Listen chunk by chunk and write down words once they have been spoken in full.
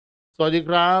วัสดี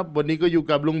ครับวันนี้ก็อยู่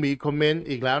กับลุงหมีคอมเมนต์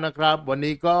อีกแล้วนะครับวัน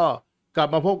นี้ก็กลับ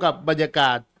มาพบกับบรรยาก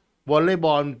าศวอลเลย์บ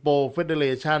อลโปรเฟเดเร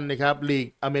ชันนะครับลีก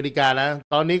อเมริกานะ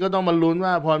ตอนนี้ก็ต้องมาลุ้น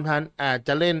ว่าพรพันธ์อาจจ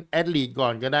ะเล่นแอดลีดก่อ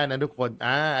นก็ได้นะทุกคน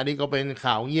อันนี้ก็เป็น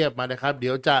ข่าวเงียบมานะครับเ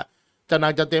ดี๋ยวจะหนั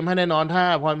กจะเต็มให้แน่นอนถ้า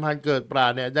พรพันธ์เกิดปรา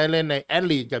ดเนี่ยได้เล่นในแอด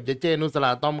ลีดกับเจเจนุสร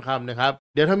าต้อมคำนะครับ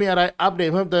เดี๋ยวถ้ามีอะไรอัปเด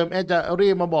ตเพิ่มเติมจะรี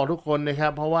บมาบอกทุกคนนะครั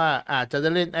บเพราะว่าอาจจะได้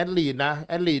เล่นแอดลีดนะแ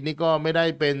อดลีดนี่ก็ไม่ได้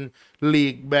เป็นลี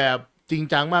กแบบจริง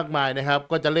จังมากมายนะครับ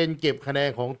ก็จะเล่นเก็บคะแนน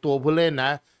ของตัวผู้เล่นน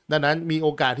ะดังนั้นมีโอ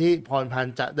กาสที่พรพัน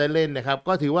ธ์จะได้เล่นนะครับ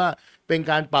ก็ถือว่าเป็น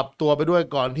การปรับตัวไปด้วย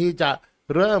ก่อนที่จะ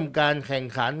เริ่มการแข่ง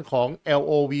ขันของ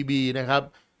LOVB นะครับ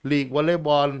ลีกวอลเลย์บ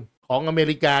อลของอเม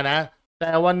ริกานะแ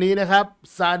ต่วันนี้นะครับ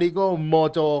ซาดิโกโม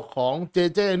โจของเจ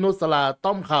เจนุสรา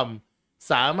ต้อมค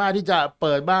ำสามารถที่จะเ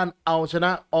ปิดบ้านเอาชน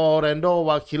ะออร์แลนโดว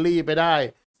าคิลี่ไปได้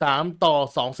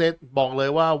3-2 เซตบอกเลย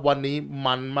ว่าวันนี้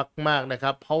มันมากๆนะค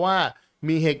รับเพราะว่า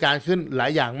มีเหตุการณ์ขึ้นหลา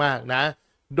ยอย่างมากนะ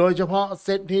โดยเฉพาะเซ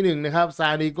ตที่1นะครับซา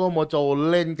ดิโกโมโจ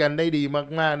เล่นกันได้ดี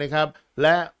มากๆนะครับแล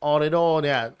ะออร์แลนโดเ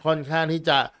นี่ยค่อนข้างที่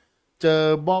จะเจอ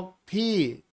บล็อกที่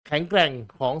แข็งแกร่ง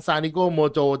ของซาดิโกโม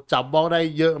โจจับบล็อกได้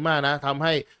เยอะมากนะทำใ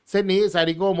ห้เซตนี้ซา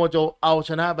ดิโกโมโจเอา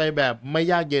ชนะไปแบบไม่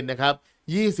ยากเย็นนะครับ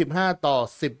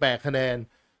25-18 คะแนน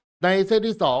ในเซต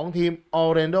ที่2ทีมออ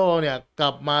ร์แลนโดเนี่ยก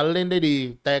ลับมาเล่นได้ดี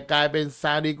แต่กลายเป็นซ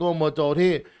าดิโกโมโจ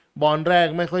ที่บอลแรก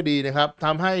ไม่ค่อยดีนะครับท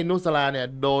ำให้นุสราเนี่ย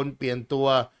โดนเปลี่ยนตัว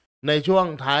ในช่วง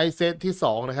ท้ายเซตที่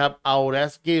2นะครับเอาแร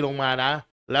สกี้ลงมานะ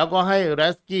แล้วก็ให้แร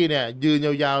สกี้เนี่ยยืนย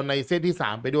าวๆในเซตที่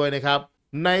3ไปด้วยนะครับ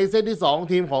ในเซตที่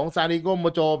2ทีมของซาดิโกโม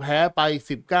โจแพ้ไป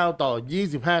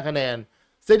19-25 คะแนน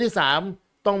เซตที่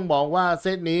3ต้องบอกว่าเซ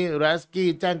ตนี้แรสกี้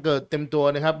แจ้งเกิดเต็มตัว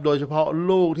นะครับโดยเฉพาะ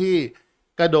ลูกที่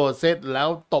กระโดดเซตแล้ว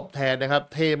ตบแทนนะครับ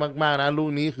เท่มากๆนะลูก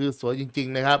นี้คือสวยจริง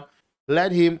ๆนะครับและ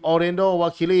ทีมออร์แลนโดวา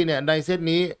คิลี่เนี่ยในเซต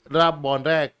นี้รับบอล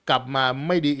แรกกลับมาไ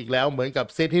ม่ดีอีกแล้วเหมือนกับ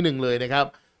เซตที่1เลยนะครับ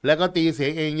แล้วก็ตีเสีย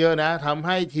งเองเยอะนะทำใ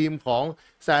ห้ทีมของ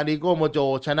ซาดิโกโมโจ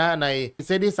ชนะในเซ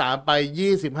ตที่3ไป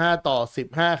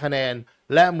25-15 คะแนน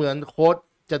และเหมือนโค้ช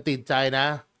จะติดใจนะ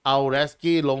เอาแรส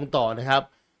กี้ลงต่อนะครับ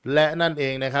และนั่นเอ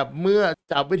งนะครับเมื่อ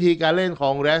จับวิธีการเล่นขอ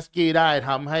งแรสกี้ได้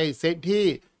ทำให้เซต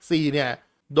ที่4เนี่ย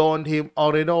โดนทีมออ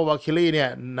ร์แลนโดวาคิลี่เนี่ย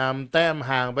นำแต้ม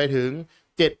ห่างไปถึง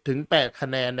7-8 คะ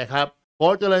แนนนะครับโค้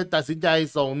ชก็เลยตัดสินใจ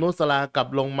ส่งนุสรากลับ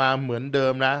ลงมาเหมือนเดิ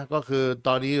มนะก็คือต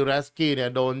อนนี้แรสกี้เนี่ย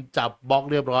โดนจับบล็อก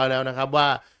เรียบร้อยแล้วนะครับว่า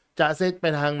จะเซตไป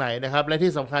ทางไหนนะครับและ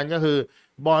ที่สำคัญก็คือ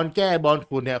บอลแก้บอล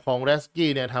ขุนเนี่ยของแรสกี้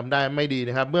เนี่ยทำได้ไม่ดี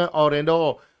นะครับเมื่อออร์แลนโด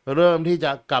เริ่มที่จ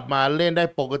ะกลับมาเล่นได้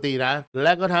ปกตินะแล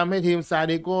ะก็ทำให้ทีมซา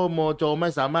ดิโกโมโจไม่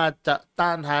สามารถจะต้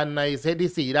านทานในเซต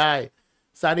ที่4ได้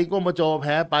ซาดิโกโมโจแ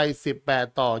พ้ไป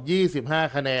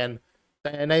18-25 คะแนนแ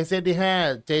ต่ในเซตที่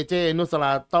5เจเจนุสร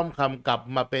าต้อมคำกลับ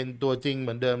มาเป็นตัวจริงเห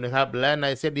มือนเดิมนะครับและใน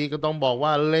เซตนี้ก็ต้องบอกว่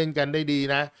าเล่นกันได้ดี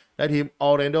นะและทีมออ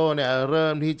ร์แลนโดเนี่ยเริ่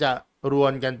มที่จะรว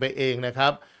นกันไปเองนะครั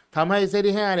บทำให้เซต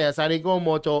ที่5เนี่ยซาดิโกโม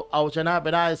โจเอาชนะไป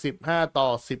ได้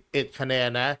15-11 คะแนน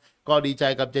นะก็ดีใจ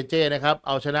กับเจเจนะครับเ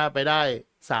อาชนะไปได้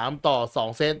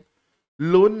3-2 เซต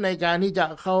ลุ้นในการที่จะ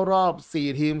เข้ารอบ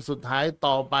4ทีมสุดท้าย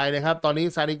ต่อไปนะครับตอนนี้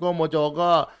ซาดิโกโมโจ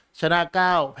ก็ชนะ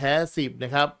9แพ้10น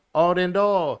ะครับออร์แลนโด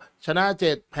ชนะ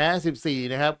7แพ้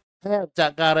14นะครับแทบจะ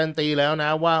การันตีแล้วนะ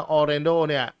ว่าออร์แลนโด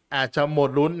เนี่ยอาจจะหมด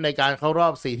ลุ้นในการเข้ารอ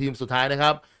บ4ทีมสุดท้ายนะค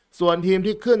รับส่วนทีม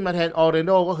ที่ขึ้นมาแทนออร์แลนโ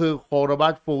ดก็คือโคลาบั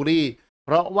สฟูรี่เพ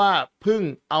ราะว่าเพิ่ง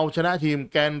เอาชนะทีม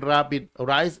แกนราปิดไ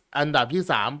รส์อันดับที่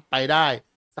3ไปได้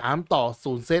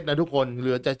3-0 เซตนะทุกคนเห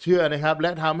ลือจะเชื่อนะครับแล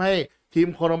ะทำให้ทีม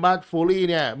โคลอมบัสฟูรี่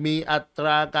เนี่ยมีอัตร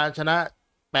าการชนะ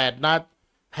8นัด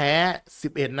แพ้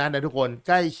11นัดนะทุกคนใ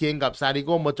กล้เคียงกับซาดิโก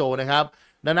โมโจนะครับ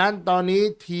ดังนั้นตอนนี้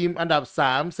ทีมอันดับ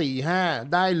3 4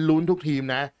 5ได้ลุ้นทุกทีม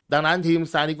นะดังนั้นทีม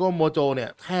ซาดิโกโมโจเนี่ย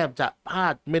แทบจะพลา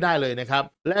ดไม่ได้เลยนะครับ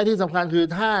และที่สำคัญคือ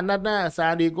ถ้านัดหน้าซา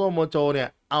ดิโกโมโจเนี่ย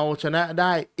เอาชนะไ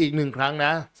ด้อีก1ครั้งน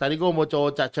ะซาดิโกโมโจ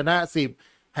จะชนะ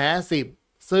10แพ้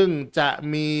10ซึ่งจะ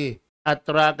มีอัต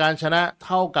ราการชนะเ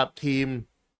ท่ากับทีม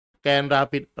แกนรา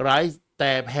ปิดไรส์แ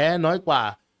ต่แพ้น้อยกว่า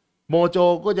โมโจ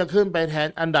ก็จะขึ้นไปแทน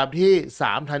อันดับที่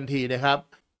3ทันทีนะครับ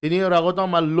ทีนี้เราก็ต้อง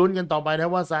มาลุ้นกันต่อไปนะ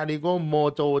ว่าซาดิโกโม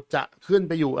โจจะขึ้นไ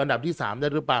ปอยู่อันดับที่3ได้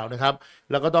หรือเปล่านะครับ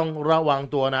แล้วก็ต้องระวัง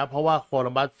ตัวนะเพราะว่าโค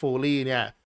ลัมบัสฟูรี่เนี่ย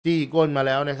จี้ก้นมาแ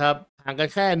ล้วนะครับห่างกัน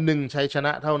แค่1ชัยชน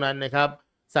ะเท่านั้นนะครับ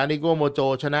ซาดิโกโมโจ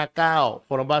ชนะ9โค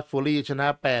ลัมบัสฟูรี่ชนะ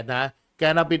8นะแก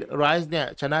นราปิดไรส์เนี่ย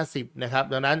ชนะ10นะครับ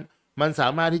ดังนั้นมันสา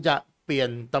มารถที่จะเปลี่ยน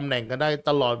ตำแหน่งกันได้ต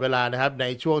ลอดเวลานะครับใน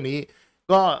ช่วงนี้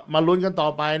ก็มาลุ้นกันต่อ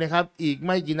ไปนะครับอีกไ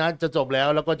ม่กี่นัดจะจบแล้ว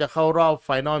ก็จะเข้ารอบไฟ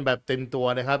นอลแบบเต็มตัว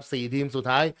นะครับ4ทีมสุด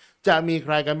ท้ายจะมีใค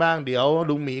รกันบ้างเดี๋ยว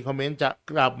ลุงหมีคอมเมนต์จะ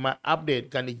กลับมาอัปเดต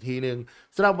กันอีกทีหนึ่ง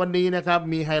สำหรับวันนี้นะครับ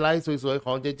มีไฮไลท์สวยๆข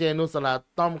องเจเจนุสรา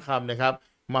ต้อมคำนะครับ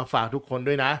มาฝากทุกคน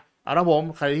ด้วยนะเอาละผม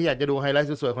ใครที่อยากจะดูไฮไลท์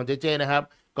สวยๆของเจเจนะครับ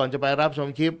ก่อนจะไปรับชม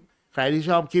คลิป ใครที่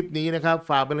ชอบคลิปนี้นะครับ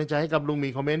ฝากเป็นกำลังใจให้กับลุงหมี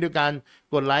คอมเมนต์ด้วยกัน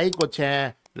กดไลค์กดแชร์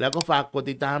แล้วก็ฝากกด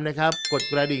ติดตามนะครับกด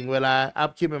กระดิ่งเวลาอั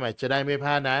พคลิปใหม่ๆจะได้ไม่พ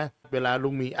ลาดนะเวลาลุ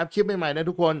งหมีอัพคลิปใหม่ๆนะ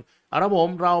ทุกคนเอาละผม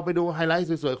เราไปดูไฮไลท์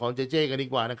สวยๆของเจเจกันดี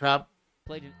กว่านะครับ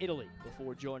Played in Italy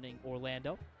before joining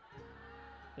Orlando.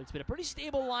 It's been a pretty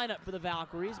stable lineup for the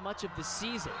Valkyries much of the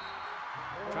season.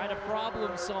 Trying to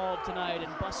problem solve tonight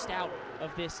and bust out of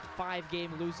this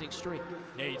 5-game losing streak.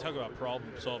 Yeah, you talk about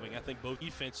problem solving. I think both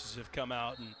defenses have come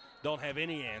out and don't have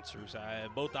any answers.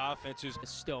 Both offenses.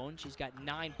 Stone, she's got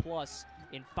 9+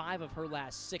 in 5 of her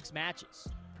last 6 matches.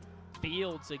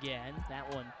 Fields again, that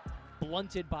one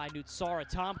blunted by Nootsara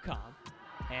Tomcom.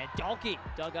 And Dalkey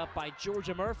dug up by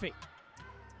Georgia Murphy.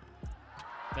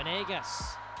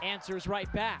 Venegas answers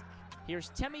right back. Here's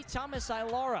Temi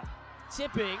Thomas-Ilara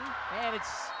tipping, and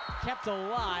it's kept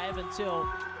alive until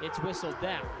it's whistled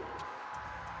down.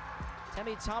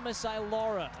 Temi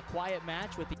Thomas-Ilara, a quiet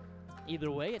match with the...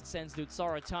 Either way, it sends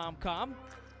Nootsara Tomcom,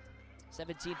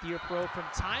 17th year pro from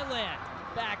Thailand,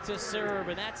 back to serve,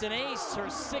 and that's an ace, her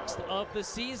 6th of the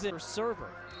season. Her server.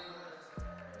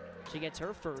 She gets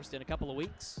her first in a couple of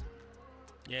weeks.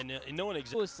 Yeah, no one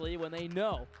Closely when they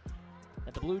know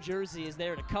that the blue jersey is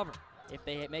there to cover if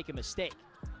they make a mistake.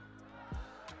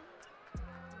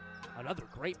 Another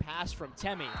great pass from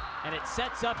Temi, and it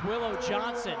sets up Willow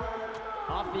Johnson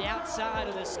off the outside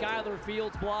of the Skylar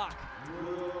Fields block.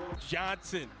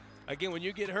 Johnson, again, when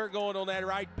you get her going on that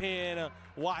right pin,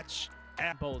 watch.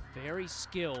 Both very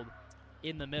skilled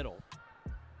in the middle.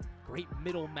 Great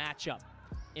middle matchup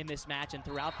in this match and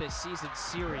throughout this season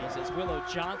series as Willow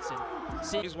Johnson.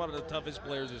 She's one of the toughest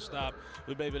players to stop.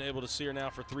 We've been able to see her now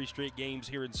for 3 straight games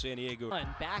here in San Diego.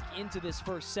 Back into this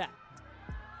first set.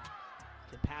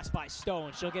 Can pass by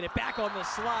Stone. She'll get it back on the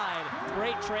slide.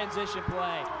 Great transition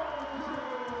play.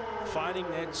 Finding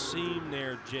that seam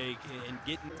there, Jake, and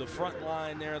getting the front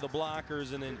line there, the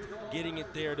blockers, and then getting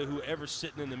it there to whoever's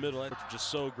sitting in the middle. That's just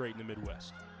so great in the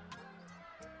Midwest.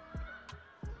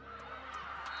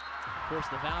 Of course,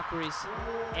 the Valkyries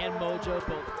and Mojo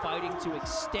both fighting to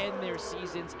extend their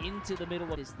seasons into the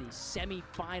middle of the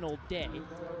semi-final day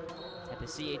at the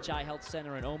CHI Health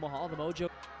Center in Omaha. The Mojo.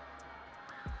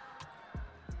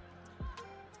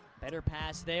 Better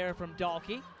pass there from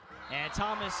Dalkey. And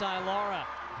Thomas-Ilara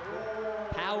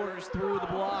powers through the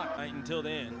block. Right until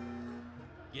then,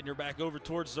 getting her back over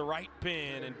towards the right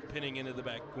pin and pinning into the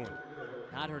back corner.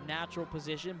 Not her natural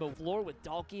position, but floor with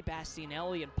Dalkey,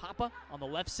 Bastianelli, and Papa on the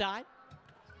left side.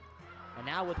 And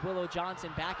now with Willow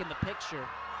Johnson back in the picture,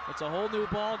 it's a whole new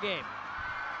ball game.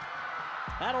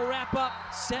 That'll wrap up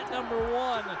set number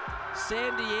 1.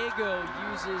 San Diego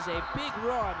uses a big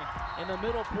run in the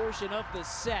middle portion of the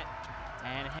set.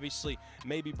 And obviously,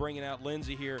 maybe bringing out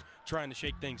Lindsay here, trying to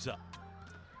shake things up.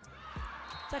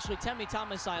 It's actually Temi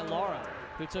Thomas-Ilara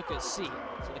who took a seat.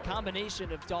 So the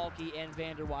combination of Dalkey and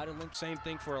Vanderweyde. Same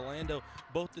thing for Orlando.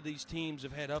 Both of these teams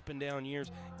have had up and down years.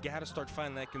 Got to start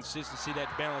finding that consistency, that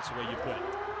balance the way you put it.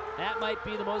 That might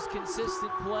be the most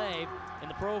consistent play in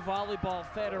the Pro Volleyball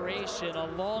Federation, a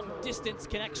long distance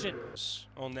connection.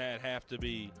 On that have to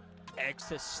be X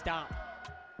to stop,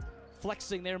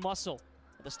 flexing their muscle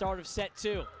at the start of set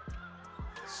 2.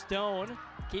 Stone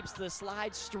keeps the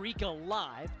slide streak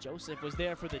alive. Joseph was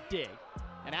there for the dig.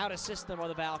 And out of system are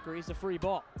the Valkyries, a free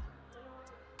ball.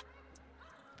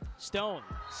 Stone,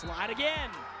 slide again,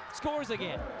 scores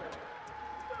again.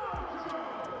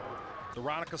 The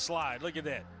Ronica slide, look at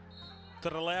that. To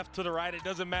the left, to the right, it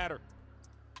doesn't matter.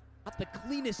 Not the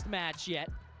cleanest match yet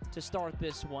to start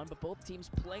this one, but both teams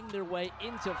playing their way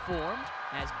into form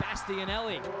as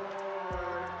Bastianelli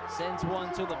sends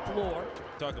one to the floor.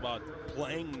 Talk about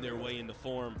playing their way into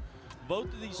form.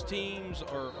 Both of these teams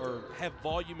have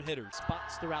volume hitters.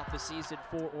 Spots throughout the season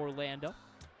for Orlando.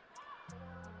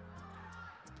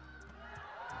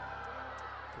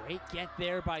 Great get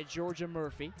there by Georgia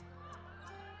Murphy.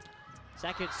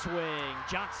 Second swing,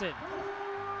 Johnson.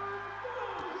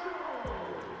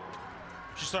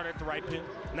 She started at the right pin,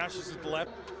 now she's at the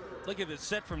left. Look at this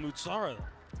set from Nootsara.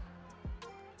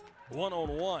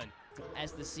 1-on-1.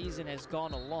 As the season has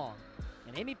gone along.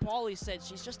 And Amy Pauley said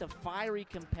she's just a fiery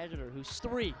competitor who's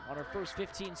 3 on her first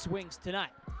 15 swings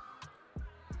tonight.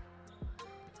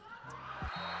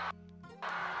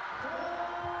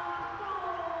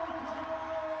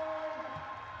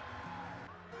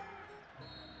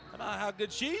 How about how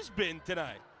good she's been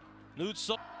tonight?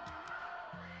 Nootsara.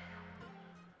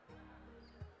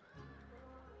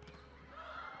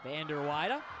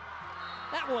 Vanderweyde.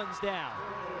 That one's down.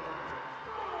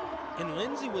 And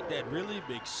Lindsay with that really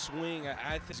big swing,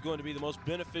 I think is going to be the most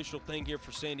beneficial thing here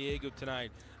for San Diego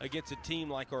tonight against a team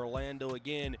like Orlando.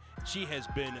 Again, she has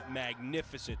been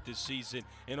magnificent this season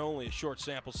in only a short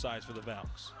sample size for the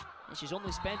Valks. And she's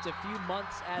only spent a few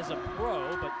months as a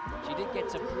pro, but she did get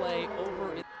to play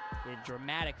over in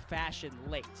dramatic fashion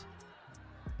late.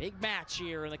 Big match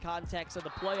here in the context of the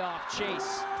playoff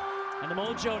chase. And the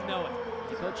Mojo know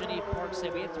it. Coach Anif Park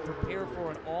said we have to prepare for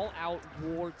an all-out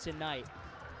war tonight.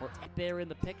 We're there in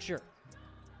the picture.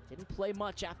 Didn't play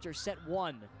much after set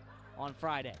one on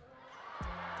Friday.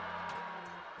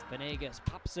 Venegas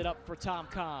pops it up for Tom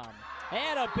Com.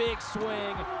 And a big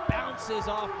swing. Bounces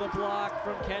off the block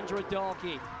from Kendra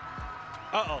Dalkey.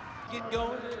 Uh-oh. Get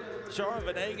going. Shara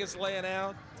Venegas laying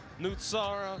out.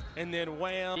 Nootsara, and then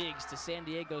wham. Bigs to San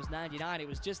Diego's 99. It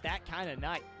was just that kind of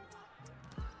night.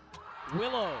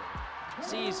 Willow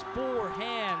sees four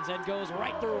hands and goes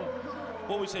right through him.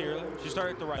 What we say earlier, she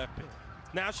started at the right pin.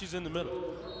 Now she's in the middle.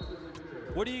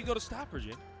 Where do you go to stop her,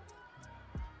 Jim?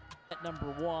 At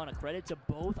number one, a credit to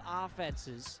both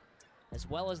offenses, as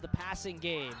well as the passing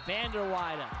game.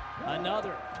 Vanderweide,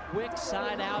 another quick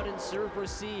side out and serve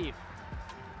receive.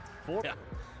 Yeah,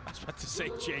 I was about to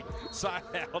say, Jake, side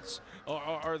outs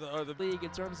are the league in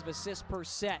terms of assists per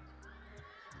set.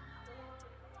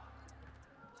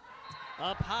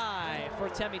 Up high for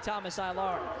Temi Thomas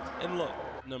Ilar. And look,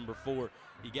 number 4,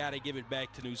 you got to give it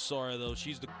back to Nootsara, though.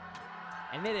 She's the...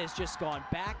 And it has just gone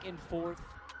back and forth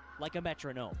like a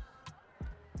metronome.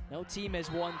 No team has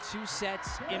won 2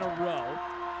 sets in a row.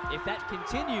 If that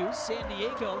continues, San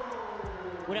Diego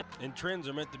would have... And trends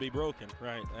are meant to be broken,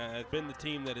 right? It's been the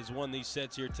team that has won these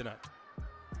sets here tonight.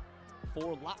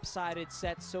 4 lopsided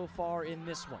sets so far in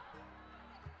this one.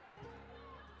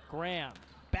 Graham,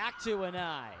 back to an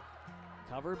eye.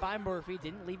 Covered by Murphy,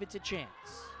 didn't leave it to chance.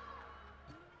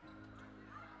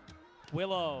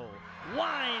 Willow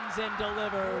winds and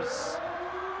delivers.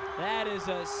 That is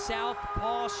a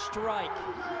southpaw strike.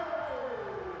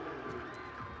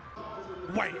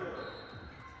 Wham!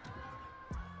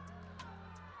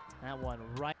 That one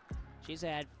right. She's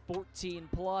had 14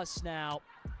 plus now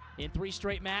in 3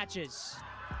 straight matches.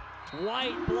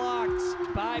 White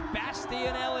blocked by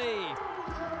Bastianelli.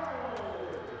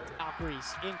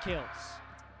 Valkyries in kills.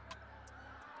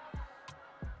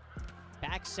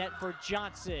 Back set for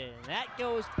Johnson. That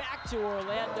goes back to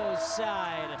Orlando's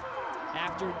side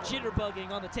after jitterbugging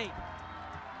on the tape.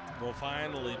 Well,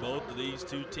 finally, both of these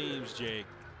 2 teams, Jake.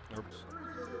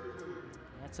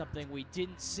 That's something we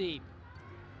didn't see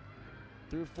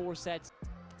through 4 sets.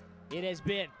 It has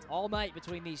been all night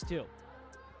between these 2.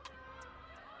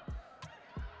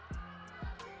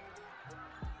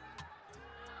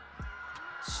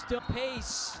 Still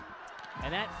pace.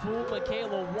 And that fooled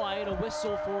Michaela White, a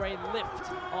whistle for a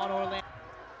lift on Orlando.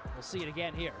 We'll see it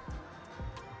again here.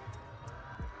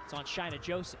 It's on Shina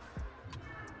Joseph.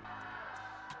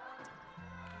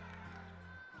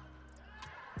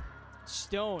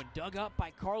 Stone dug up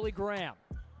by Carly Graham.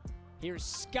 Here's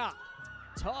Scott.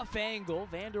 Tough angle.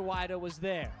 Vanderweide was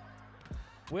there.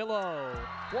 Willow.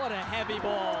 What a heavy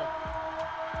ball.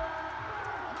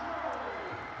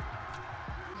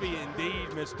 Indeed,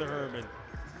 Mr. Herman.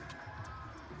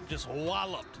 Just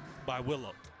walloped by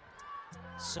Willow.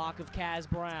 Sock of Kaz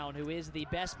Brown, who is the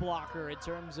best blocker in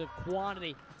terms of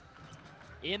quantity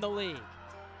in the league.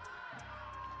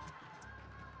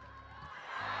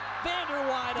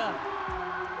 Vanderweide.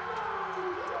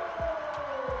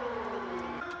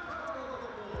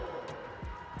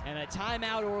 And a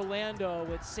timeout Orlando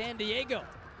with San Diego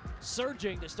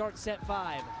surging to start set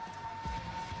 5.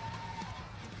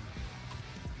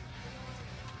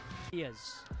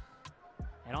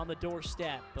 And on the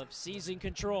doorstep of season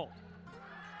control.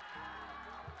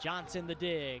 Johnson the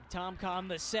dig, Tom Com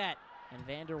the set, and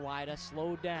Vanderweide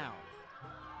slowed down.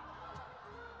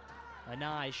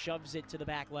 Anai shoves it to the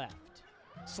back left.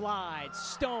 Slides,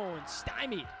 Stone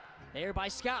stymied there by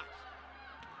Scott.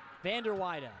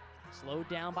 Vanderweide slowed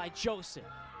down by Joseph.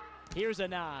 Here's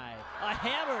Anai, a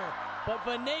hammer, but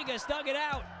Venegas dug it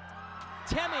out.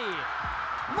 Temi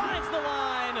finds the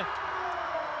line.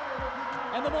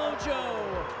 And the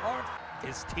Mojo are...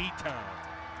 It's tea time,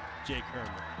 Jake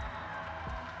Herman.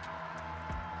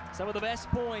 Some of the best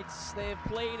points they have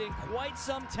played in quite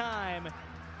some time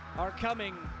are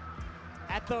coming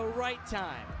at the right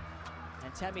time.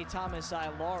 And Temi Thomas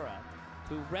Ilara,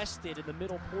 who rested in the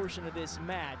middle portion of this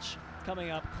match,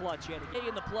 coming up clutch yet again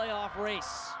in the playoff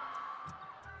race.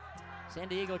 San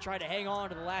Diego tried to hang on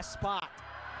to the last spot.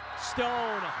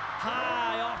 Stone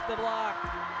high off the block.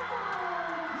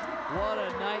 What a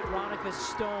night Ronica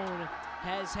Stone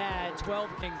has had. 12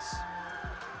 kings.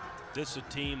 This is a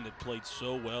team that played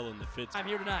so well in the fifth. I'm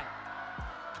here tonight.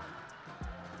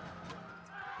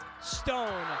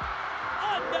 Stone,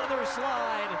 another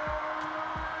slide.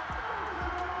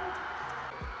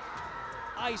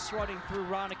 Ice running through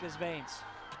Ronica's veins.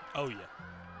 Oh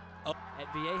yeah. At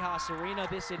Viejas Arena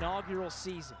this inaugural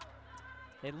season.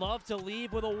 They love to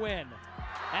leave with a win.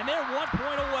 And they're 1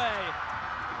 point away.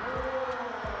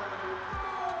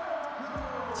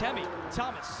 Temi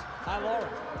Thomas Ilora.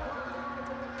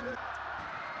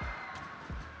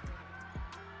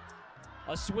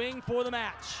 A swing for the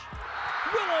match.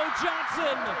 Willow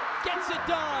Johnson gets it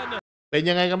done. เป็น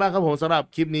ยังไงกันบ้างครับผมสำหรับ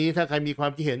คลิปนี้ถ้าใครมีควา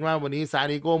มคิดเห็นว่าวันนี้ซาน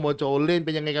ดิโกโมโจเล่นเ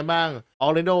ป็นยังไงกันบ้าง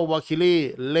Orlando Valkyries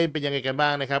เล่นเป็นยังไงกันบ้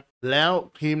างนะครับแล้ว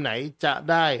ทีมไหนจะ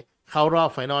ได้เข้ารอบ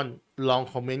ไฟนอลลอง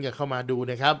คอมเมนต์กันเข้ามาดู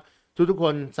นะครับทุกค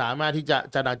นสามารถที่จะ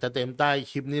ดังจะเต็มใต้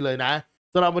คลิปนี้เลยนะ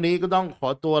สำหรับวันนี้ก็ต้องขอ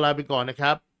ตัวลาไปก่อนนะค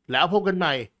รับแล้วพบกันให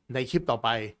ม่ในคลิปต่อไป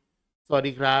สวัส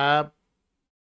ดีครับ